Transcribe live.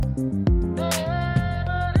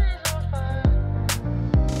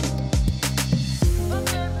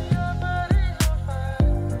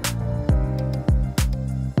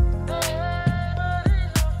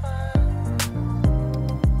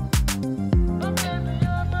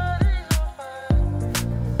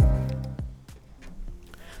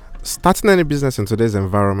Starting any business in today's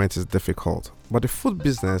environment is difficult, but the food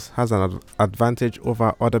business has an advantage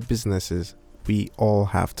over other businesses. We all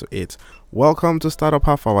have to eat. Welcome to Startup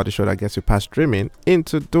Half Hour, the show that gets you past dreaming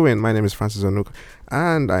into doing. My name is Francis Onuk,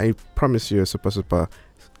 and I promise you a super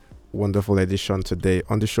wonderful edition today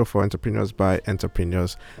on the show for entrepreneurs by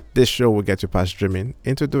entrepreneurs. This show will get you past dreaming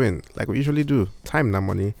into doing, like we usually do. Time Now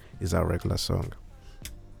Money is our regular song.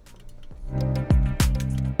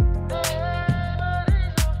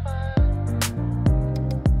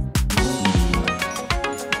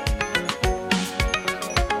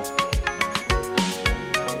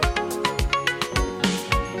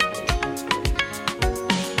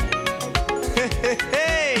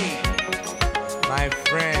 My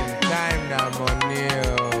friend, time now money.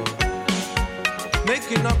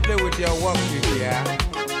 Make you not play with your work, yeah.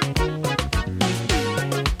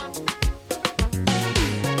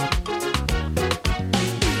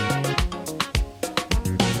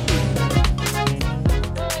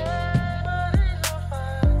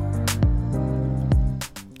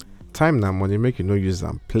 Time Now Money, make you no use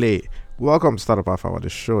and play. Welcome to Startup Half Hour, the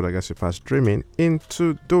show that gets you past dreaming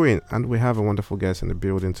into doing. And we have a wonderful guest in the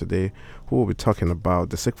building today who will be talking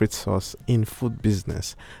about the secret sauce in food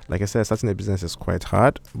business. Like I said, starting a business is quite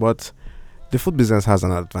hard, but the food business has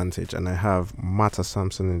an advantage. And I have Martha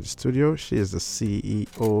Sampson in the studio. She is the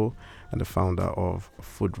CEO and the founder of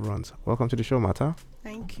Food Runs. Welcome to the show, Martha.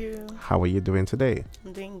 Thank you. How are you doing today?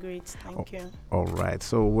 I'm doing great. Thank you. All right.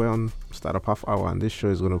 So we're on Startup Half Hour, and this show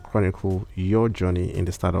is going to chronicle your journey in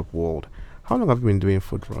the startup world. How long have you been doing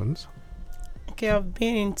Food Runs? Okay, I've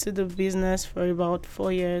been into the business for about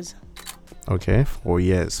 4 years. Okay, 4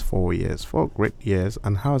 years. 4 great years.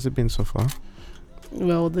 And how has it been so far?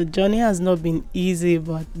 Well, the journey has not been easy,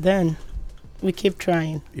 but then we keep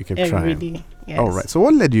trying. You keep every trying. day. Yes. All right. So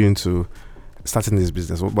what led you into starting this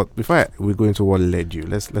business? But before we go into what led you,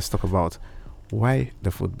 let's talk about why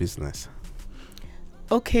the food business.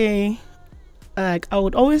 Okay. Like I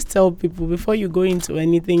would always tell people, before you go into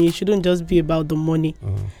anything, it shouldn't just be about the money.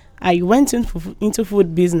 I went into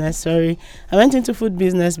food business. I went into food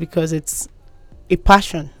business because it's a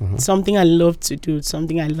passion. It's something I love to do. It's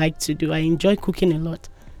something I like to do. I enjoy cooking a lot.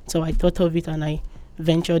 So I thought of it and I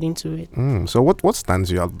ventured into it. So what stands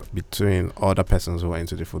you out between other persons who are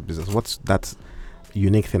into the food business? What's that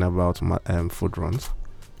unique thing about Food Runs?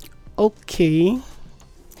 Okay.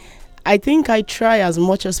 I think I try as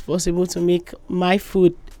much as possible to make my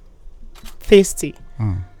food tasty.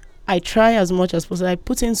 I try as much as possible. I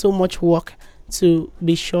put in so much work to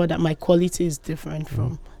be sure that my quality is different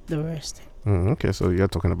from the rest. Okay, so you're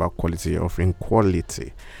talking about quality, offering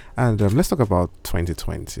quality. And let's talk about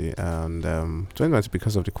 2020. And 2020,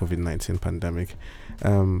 because of the COVID-19 pandemic,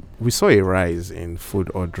 we saw a rise in food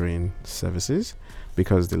ordering services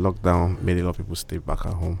because the lockdown made a lot of people stay back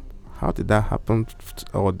at home. How did that happen,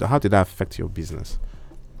 or how did that affect your business?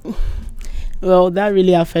 Well, that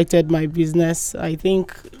really affected my business. I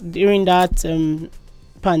think during that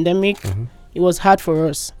pandemic, it was hard for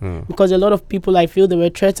us because a lot of people, I feel, they were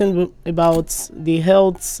threatened about the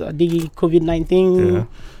health, the COVID-19. Yeah.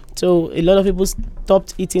 So a lot of people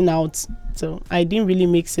stopped eating out. So I didn't really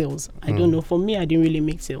make sales. I don't know. For me, I didn't really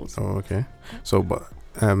make sales. Oh, okay. So, but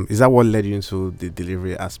is that what led you into the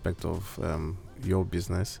delivery aspect of your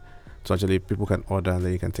business? So actually people can order and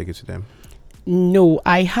then you can take it to them? No,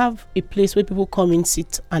 I have a place where people come and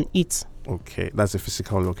sit and eat. Okay, that's a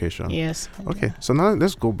physical location. Yes. Okay, so now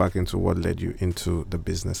let's go back into what led you into the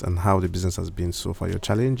business and how the business has been so far, your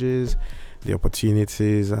challenges, the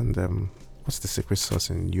opportunities, and what's the secret sauce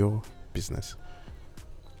in your business?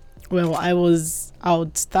 Well, I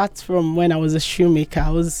would start from when I was a shoemaker.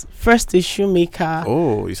 I was first a shoemaker.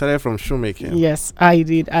 Oh, you started from shoemaking? Yes, I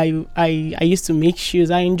did. I used to make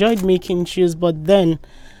shoes. I enjoyed making shoes, but then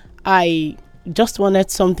I just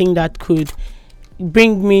wanted something that could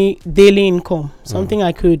bring me daily income, something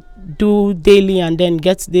I could do daily and then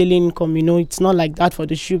get daily income. You know, it's not like that for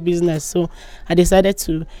the shoe business. So I decided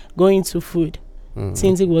to go into food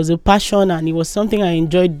since it was a passion and it was something I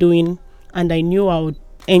enjoyed doing, and I knew I would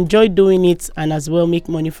enjoy doing it and as well make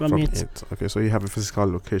money from it. Okay, so you have a physical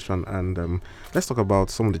location, and let's talk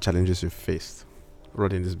about some of the challenges you've faced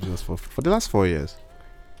running this business for the last 4 years.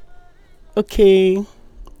 Okay,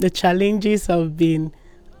 the challenges have been,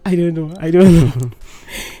 I don't know.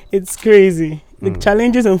 It's crazy. The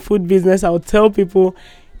challenges in food business, I'll tell people,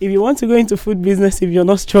 if you want to go into food business, if you're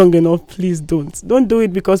not strong enough, please don't do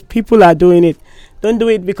it because people are doing it. Don't do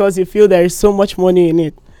it because you feel there is so much money in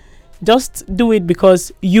it. Just do it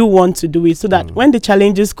because you want to do it, so that when the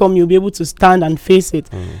challenges come, you'll be able to stand and face it.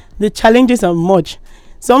 The challenges are much.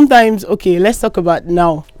 Sometimes, okay, let's talk about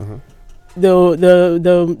now.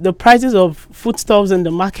 the prices of foodstuffs in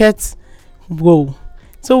the market, whoa.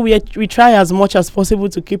 So we try as much as possible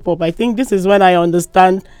to keep up. I think this is when I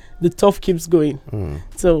understand the tough keeps going.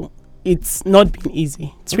 So it's not been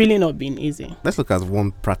easy. It's really not been easy. Let's look at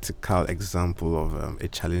one practical example of a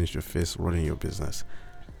challenge you face running your business.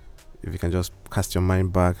 If you can just cast your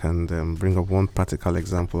mind back and bring up one practical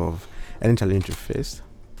example of any challenge you faced.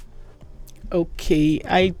 Okay,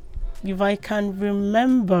 if I can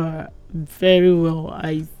remember very well,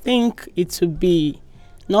 I think it would be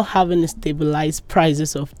not having stabilized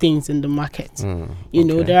prices of things in the market. You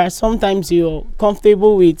know, there are sometimes you're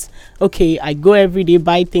comfortable with, okay, I go every day,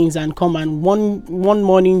 buy things and come, and one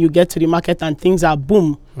morning you get to the market and things are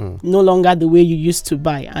boom, no longer the way you used to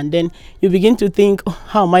buy. And then you begin to think, oh,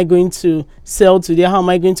 how am I going to sell today? How am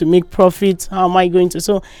I going to make profit? How am I going to?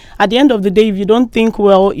 So at the end of the day, if you don't think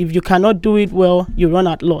well, if you cannot do it well, you run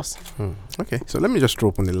at loss. Okay, so let me just throw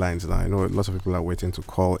open the lines now. I know lots of people are waiting to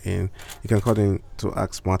call in. You can call in to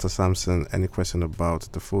ask Martha Sampson any question about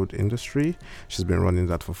the food industry. She's been running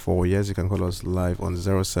that for 4 years. You can call us live on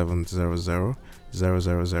 0700 000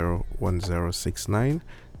 1069,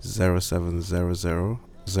 0700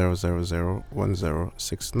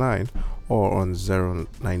 1069, or on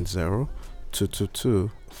 090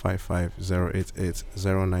 222 55088,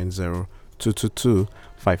 090 222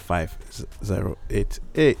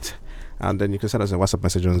 55088. And then you can send us a WhatsApp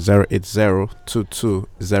message on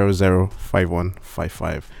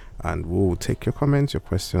 08022005155, and we'll take your comments, your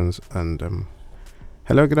questions, and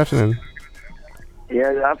hello, good afternoon.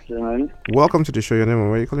 Yeah, good afternoon. Welcome to the show. Your name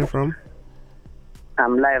and where are you calling from?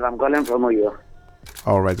 I'm live. I'm calling from Oyo.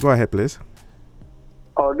 All right, go ahead, please.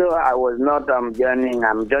 Although I was not joining,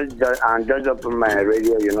 I'm just open my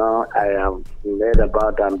radio. You know, I have read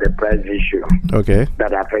about the price issue. Okay.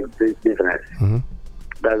 That affects this business.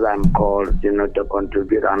 That's why I'm called, you know, to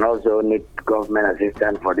contribute, and also need government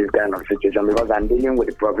assistance for this kind of situation because I'm dealing with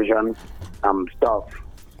the profession stuff.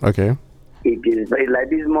 Okay. It is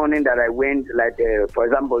like this morning that I went, like for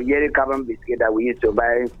example, Yeri Carbon biscuit that we used to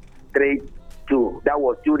buy 3.2. That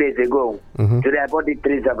was 2 days ago. Today I bought it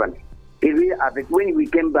 3.7. When we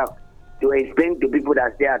came back to explain to people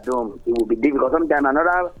that stay at home, it will be difficult. Sometimes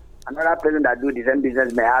another person that do the same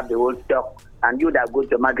business may have the whole stock, and you that go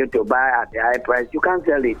to market to buy at a high price, you can't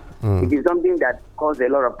sell it. It is something that causes a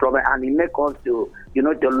lot of problem, and it makes us to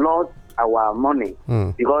lose our money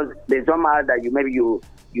because there's somehow that you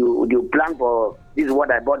plan for, this is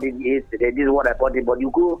what I bought it yesterday, this is what I bought it, but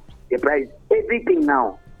you go the price, everything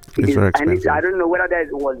now. It's very expensive. I don't know whether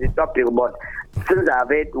that was the topic, but since I've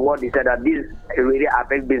heard what he said that this really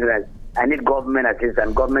affects business, I need government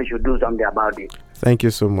assistance. Government should do something about it. Thank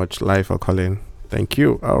you so much, Lai, for calling. Thank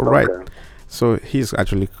you. All right. So he's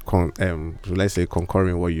actually,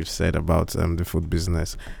 concurring what you've said about the food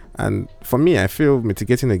business. And for me, I feel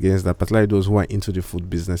mitigating against that, particularly those who are into the food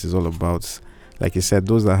business, is all about, like you said,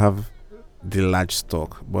 those that have the large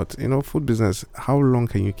stock. But, you know, food business, how long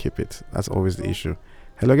can you keep it? That's always the issue.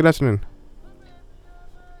 Hello, good afternoon.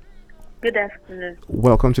 Good afternoon.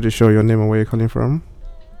 Welcome to the show. Your name and where you're calling from?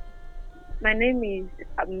 My name is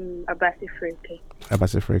Abasi Freke.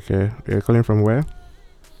 Abasi Freke. You're calling from where?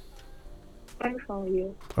 I'm from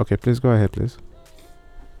you. Okay, please go ahead, please.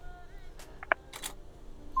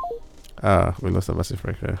 We lost Abasi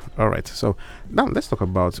Freke. All right. So now let's talk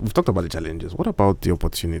about, we've talked about the challenges. What about the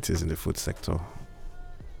opportunities in the food sector?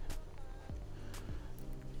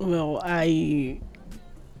 Well,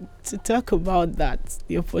 to talk about that,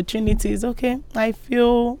 the opportunities, okay, I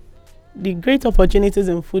feel the great opportunities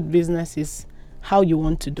in food business is how you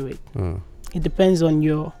want to do it. It depends on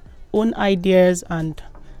your own ideas and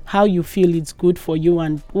how you feel it's good for you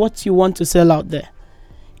and what you want to sell out there.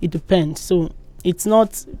 It depends. So it's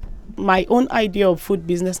not, my own idea of food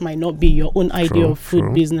business might not be your own idea of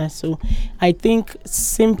food business. So I think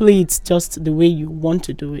simply it's just the way you want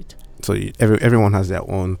to do it. So everyone has their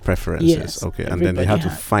own preferences, yes, okay, and then they have to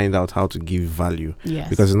find out how to give value. Yes.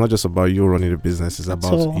 Because it's not just about you running the business; it's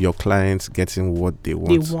about your clients getting what they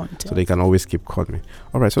want, so they can always keep calling.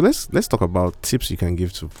 All right, so let's talk about tips you can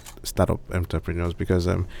give to startup entrepreneurs, because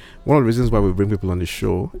one of the reasons why we bring people on the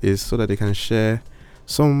show is so that they can share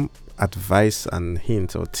some advice and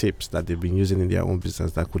hints or tips that they've been using in their own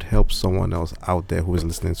business that could help someone else out there who is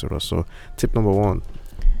listening to us. So, tip number one.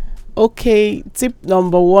 Okay, tip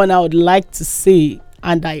number one, I would like to say,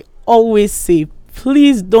 and I always say,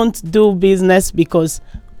 please don't do business because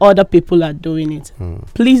other people are doing it.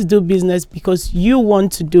 Please do business because you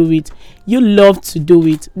want to do it. You love to do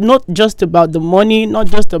it. Not just about the money, not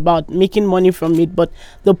just about making money from it, but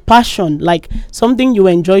the passion, like something you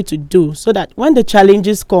enjoy to do, so that when the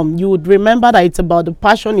challenges come, you would remember that it's about the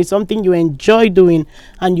passion, it's something you enjoy doing,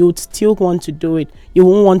 and you would still want to do it. You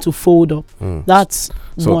won't want to fold up. That's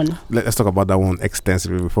So one. let's talk about that one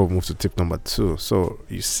extensively before we move to tip number 2. So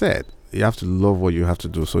you said you have to love what you have to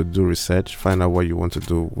do. So do research, find out what you want to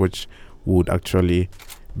do, which would actually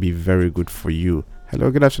be very good for you.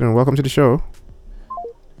 Hello, good afternoon. Welcome to the show.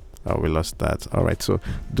 Oh, we lost that. All right. So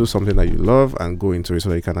do something that you love and go into it so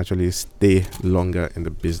that you can actually stay longer in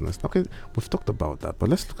the business. Okay, we've talked about that, but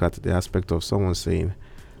let's look at the aspect of someone saying,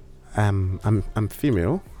 I'm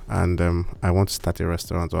female and I want to start a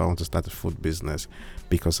restaurant or I want to start a food business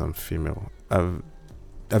because I'm female.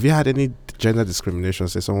 Have you had any gender discrimination?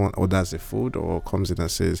 Say someone orders a food or comes in and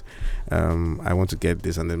says, I want to get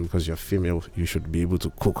this, and then because you're female, you should be able to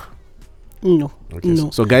cook. No. Okay, No.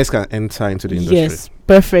 so guys can enter into the industry. Yes,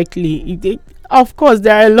 perfectly. Of course,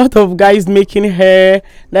 there are a lot of guys making hair.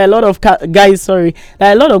 There are a lot of guys. Sorry, there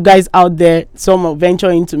are a lot of guys out there. Some venture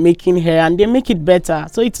into making hair, and they make it better.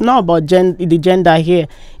 So it's not about the gender here.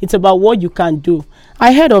 It's about what you can do.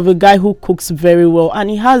 I heard of a guy who cooks very well, and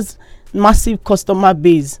he has massive customer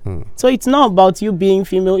base. So it's not about you being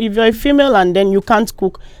female. If you're a female and then you can't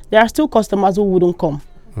cook, there are still customers who wouldn't come.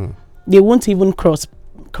 They won't even cross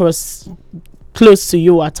close to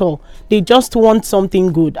you at all. They just want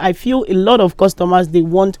something good. I feel a lot of customers, they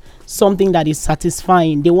want something that is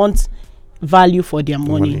satisfying. They want value for their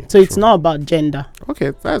money. So it's not about gender.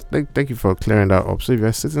 Okay, thank you for clearing that up. So if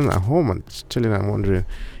you're sitting at home and chilling and wondering,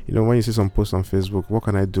 when you see some posts on Facebook, what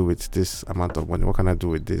can I do with this amount of money? What can I do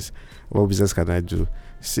with this? What business can I do?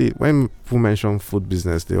 See, when people mention food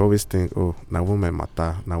business, they always think, oh, now women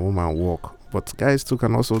matter, now women work. But guys too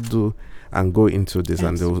can also do and go into this,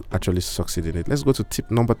 and they'll actually succeed in it. Let's go to tip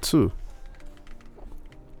number 2.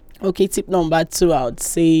 Okay, tip number 2, I would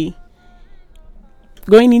say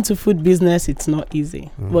going into food business, it's not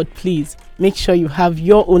easy. But please make sure you have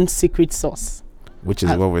your own secret sauce. Which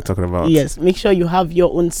is what we're talking about. Yes, make sure you have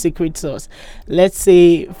your own secret sauce. Let's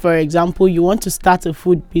say, for example, you want to start a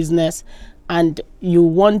food business and you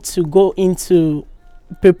want to go into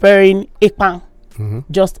preparing ekpang,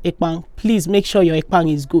 just ekpang. Please make sure your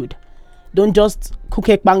ekpang is good. Don't just cook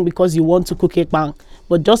ekpang because you want to cook ekpang,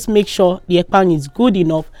 but just make sure the ekpang is good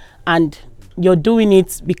enough and you're doing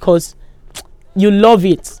it because you love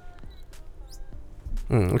it.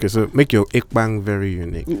 Okay, so make your ekpang very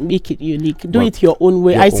unique. Make it unique. Do it your own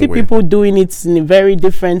way. I see way. people doing it in a very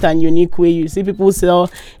different and unique way. You see people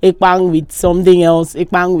sell ekpang with something else,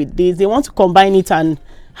 ekpang with this. They want to combine it and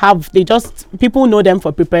people know them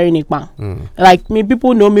for preparing ekpang. Like me,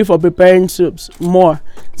 people know me for preparing soups more.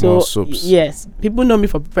 So More soups. yes, people know me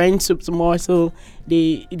for preparing soups more. So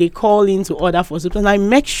they call in to order for soups, and I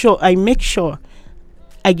make sure I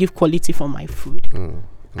give quality for my food.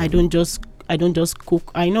 I don't just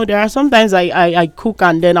cook. I know there are sometimes I cook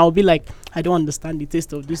and then I'll be like, I don't understand the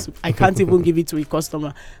taste of this soup. I can't even give it to a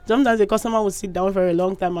customer. Sometimes the customer will sit down for a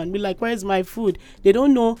long time and be like, where's my food? They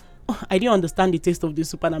don't know. Oh, I didn't understand the taste of this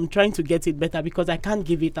soup and I'm trying to get it better because I can't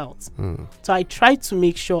give it out. So I try to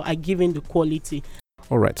make sure I give in the quality.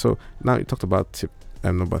 All right, so now you talked about tip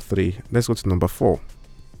number 3. Let's go to number 4.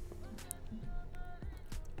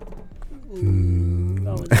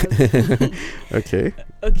 Okay.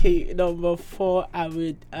 Okay, number 4, I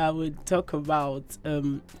would talk about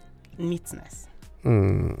neatness.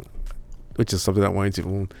 Which is something I wanted to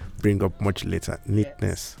even bring up much later.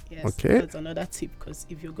 Neatness. Yes, Okay. that's another tip, because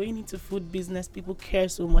if you're going into food business, people care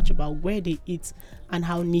so much about where they eat and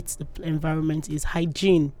how neat the environment is.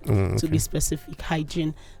 Hygiene, to be specific,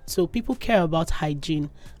 hygiene. So people care about hygiene,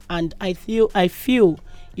 and I feel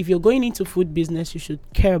if you're going into food business, you should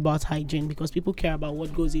care about hygiene, because people care about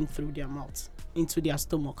what goes in through their mouth into their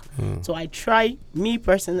stomach. So I try,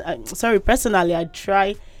 personally, I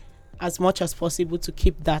try as much as possible to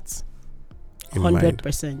keep that In mind.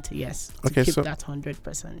 100%. Yes. To Okay, keep so that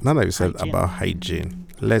 100%. Now that you said hygiene. about hygiene,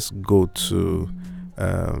 let's go to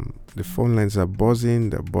the phone lines are buzzing.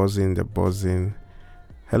 They're buzzing.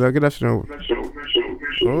 Hello, good afternoon.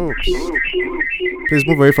 Oh, please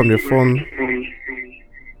move away from your phone.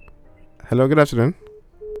 Hello, good afternoon.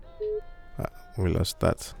 We lost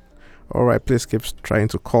that. All right, please keep trying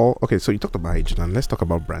to call. Okay, so you talked about hygiene, and let's talk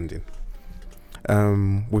about branding.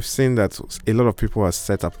 We've seen that a lot of people are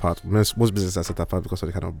set apart. Most businesses are set apart because of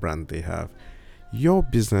the kind of brand they have. Your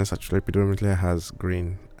business actually predominantly has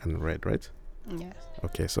green and red, right? Yes.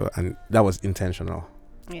 Okay, so and that was intentional.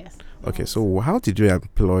 Yes. Okay, so how did you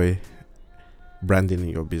employ branding in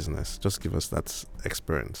your business? Just give us that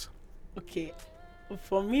experience. Okay,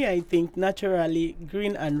 for me, I think naturally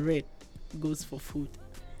green and red goes for food.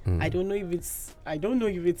 I don't know if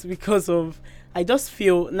it's because of, I just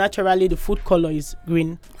feel naturally the food color is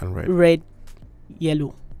green And red,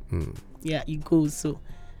 yellow. Mm. Yeah, it goes. So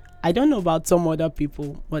I don't know about some other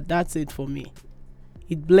people, but that's it for me.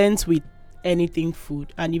 It blends with anything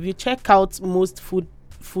food. And if you check out most food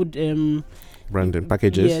Branding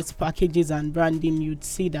packages. yes, packages and branding, you'd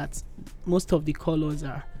see that most of the colors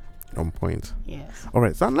are On point. yes. All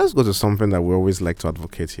right, so let's go to something that we always like to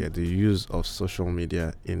advocate here: the use of social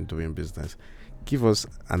media in doing business. Give us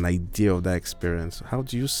an idea of that experience. How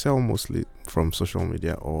do you sell mostly from social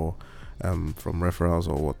media or from referrals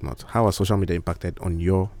or whatnot? How has social media impacted on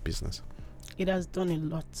your business? It has done a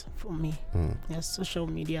lot for me. Mm. Yes, social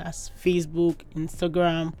media, as Facebook,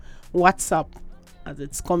 Instagram, WhatsApp, as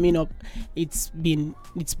it's coming up, it's been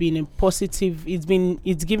a positive.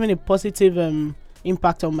 It's given a positive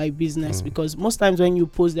impact on my business, because most times when you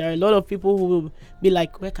post, there are a lot of people who will be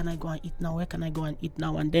like, where can I go and eat now? Where can I go and eat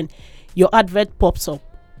now? And then your advert pops up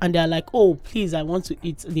and they're like, oh, please, I want to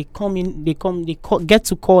eat. They get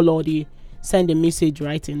to call, or they send a message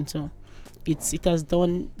right in. So it has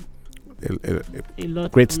done a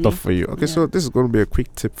lot. Great for stuff me. for you. Okay, Yeah. so this is going to be a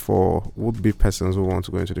quick tip for would-be persons who want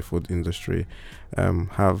to go into the food industry.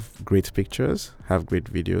 Have great pictures, have great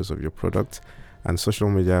videos of your product, and social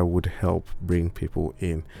media would help bring people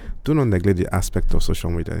in. Do not neglect the aspect of social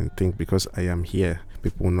media and think because I am here,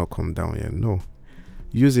 people will not come down here. No.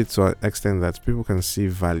 Use it to an extent that people can see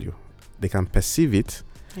value. They can perceive it,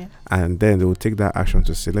 Yeah. and then they will take that action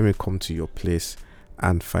to say, let me come to your place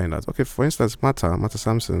and find out. Okay, for instance, Martha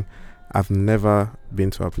Sampson, I've never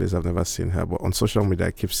been to her place, I've never seen her, but on social media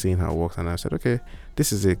I keep seeing her work, and I said, okay,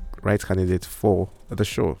 this is a right candidate for the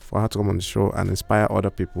show, for her to come on the show and inspire other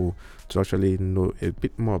people to actually know a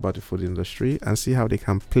bit more about the food industry and see how they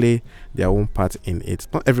can play their own part in it.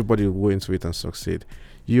 Not everybody will go into it and succeed.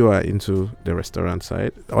 You are into the restaurant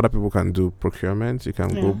side, other people can do procurement, you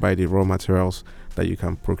can go buy the raw materials that you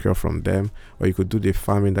can procure from them, or you could do the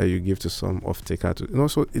farming that you give to some off-taker to,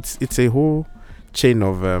 so it's a whole chain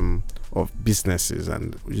of businesses,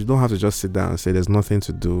 and you don't have to just sit down and say there's nothing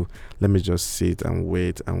to do, let me just sit and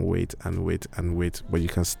wait, but you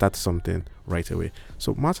can start something right away.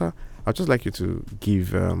 So Martha, I'd just like you to give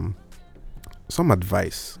some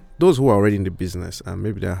advice. Those who are already in the business and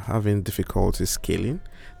maybe they're having difficulty scaling,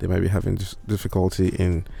 they might be having difficulty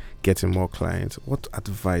in getting more clients. What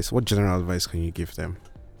general advice can you give them?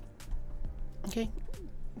 Okay.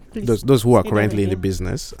 Please. Those who are Say that currently in the again.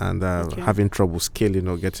 business and having trouble scaling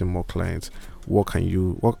or getting more clients, what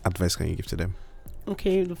advice can you give to them?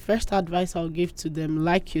 Okay, the first advice I'll give to them,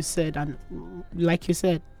 like you said,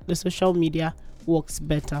 the social media works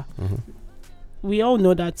better. We all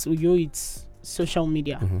know that it's social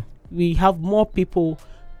media. We have more people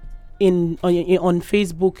on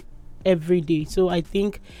Facebook every day, so I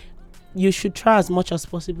think you should try as much as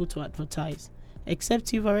possible to advertise,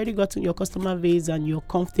 except you've already gotten your customer base and you're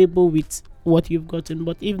comfortable with what you've gotten.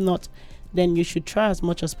 But if not, then you should try as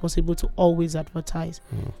much as possible to always advertise.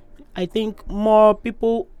 I think more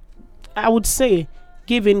people, I would say,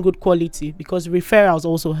 give in good quality, because referrals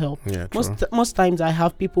also help. Yeah, true. Most times I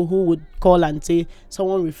have people who would call and say,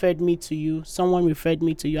 someone referred me to you,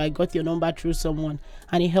 I got your number through someone,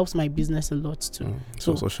 and it helps my business a lot too.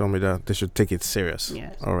 So social media, they should take it serious.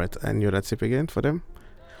 Yes. All right, and your tip again for them?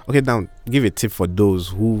 Okay, now give a tip for those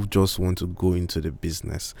who just want to go into the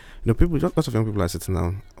business. Lots of young people are sitting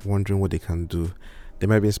down wondering what they can do. They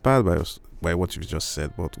might be inspired by what you've just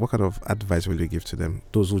said, but what kind of advice will you give to them?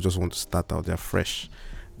 Those who just want to start out, they're fresh.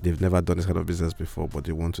 They've never done this kind of business before, but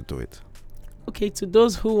they want to do it. Okay, to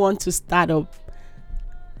those who want to start up,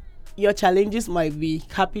 your challenges might be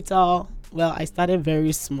capital. Well, I started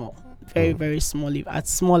very small, very small, as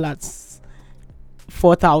small as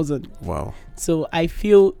 4,000. Wow. So I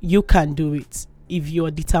feel you can do it. If you're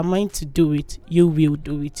determined to do it, you will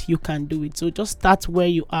do it. You can do it. So just start where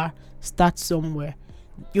you are. Start somewhere.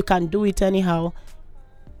 You can do it anyhow.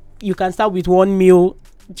 You can start with one meal.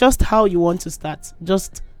 Just how you want to start.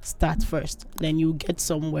 Just start first. Then you get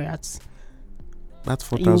somewhere. That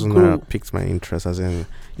 4,000 naira piqued my interest, as in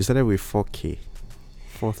you started with 4,000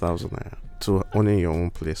 naira to owning your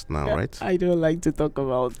own place now, right? I don't like to talk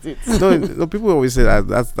about it. no, people always say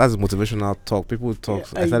that's motivational talk. People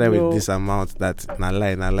talk. Yeah, I started know. with this amount. That na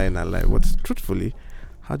lie. But truthfully,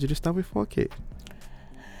 how did you start with 4K?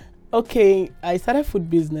 Okay, I started food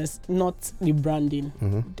business, not the branding.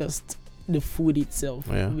 Just the food itself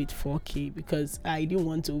with 4K, because I didn't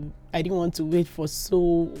want to wait for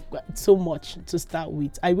so much to start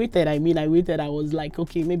with. I waited. I was like,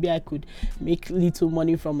 okay, maybe I could make little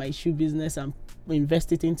money from my shoe business and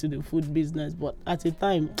invest it into the food business. But at the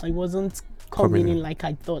time, it wasn't coming in like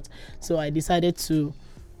I thought. So I decided to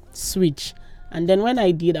switch. And then when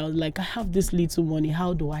I did, I was like, I have this little money.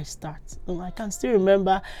 How do I start? And I can still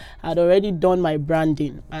remember I'd already done my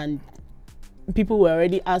branding, and people were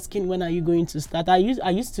already asking, when are you going to start? I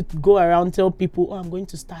used to go around, tell people, oh, I'm going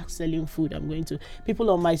to start selling food. People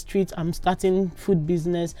on my street, I'm starting food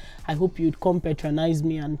business. I hope you'd come patronize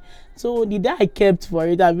me. And so the day I kept for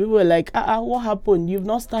it, and people were like, what happened? You've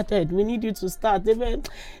not started. We need you to start.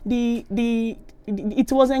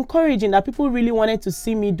 It was encouraging that people really wanted to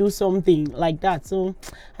see me do something like that. So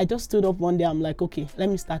I just stood up one day. I'm like, okay, let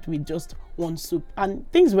me start with just one soup. And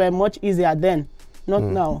things were much easier then. Not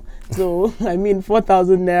now. So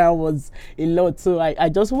 4,000 naira was a lot. So I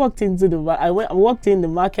just walked into I walked in the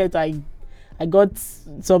market. I got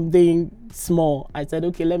something small. I said,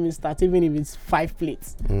 okay, let me start. Even if it's 5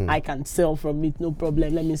 plates, I can sell from it, no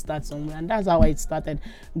problem. Let me start somewhere. And that's how it started.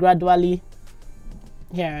 Gradually,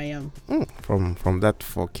 here I am. From that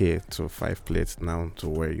 4K to 5 plates now to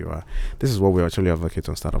where you are. This is what we actually advocate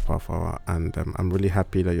on Startup Half Hour, and I'm really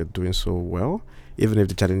happy that you're doing so well, even if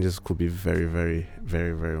the challenges could be very, very,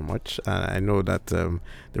 very, very much. And I know that the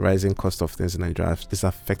rising cost of things in Nigeria is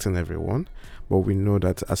affecting everyone, but we know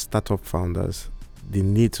that as startup founders, the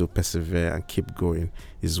need to persevere and keep going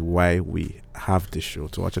is why we have this show,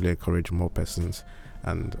 to actually encourage more persons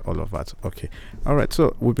and all of that. Okay. All right.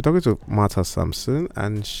 So we'll be talking to Martha Sampson,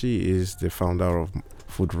 and she is the founder of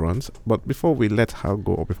Food Runs. But before we let her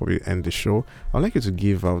go, or before we end the show, I'd like you to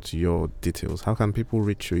give out your details. How can people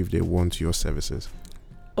reach you if they want your services?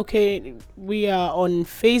 Okay. We are on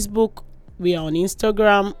Facebook, we are on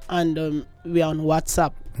Instagram, and we are on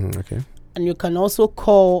WhatsApp. Okay. And you can also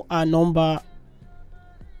call our number.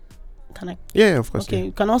 Can I? Yeah, of course. Okay. Yeah.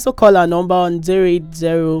 You can also call our number on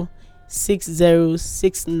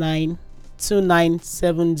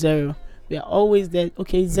 080-6069-2970. We are always there.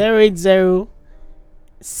 Okay,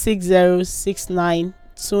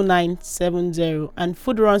 080-6069-2970. And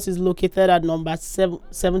Food Runs is located at number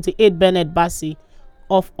 78 Bennett Bassi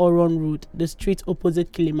off Oron Road, the street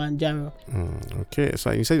opposite Kilimanjaro. Okay,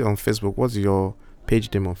 so you said you're on Facebook. What's your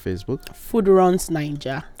page name on Facebook? Food Runs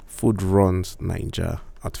Niger. Food Runs Niger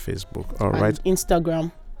at Facebook. All right.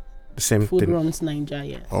 Instagram. The same Food thing. Runs Niger,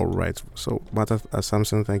 yes. All right. So, Martha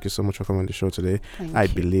Sampson, thank you so much for coming on the show today. Thank I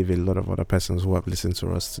you. believe a lot of other persons who have listened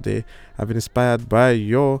to us today have been inspired by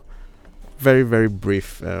your very, very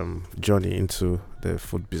brief journey into the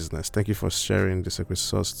food business. Thank you for sharing the secret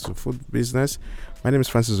sauce to food business. My name is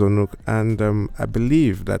Francis Onuk, and I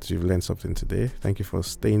believe that you've learned something today. Thank you for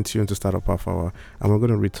staying tuned to Startup Half Hour, and we're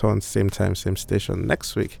going to return same time, same station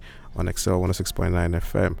next week on Excel 106.9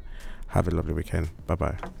 FM. Have a lovely weekend.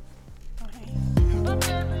 Bye-bye.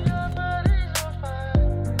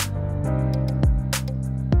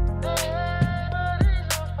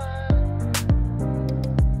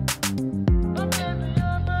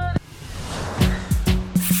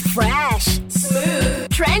 Fresh, smooth,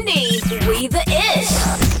 trendy, we the ish.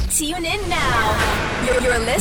 Tune in now. You're listening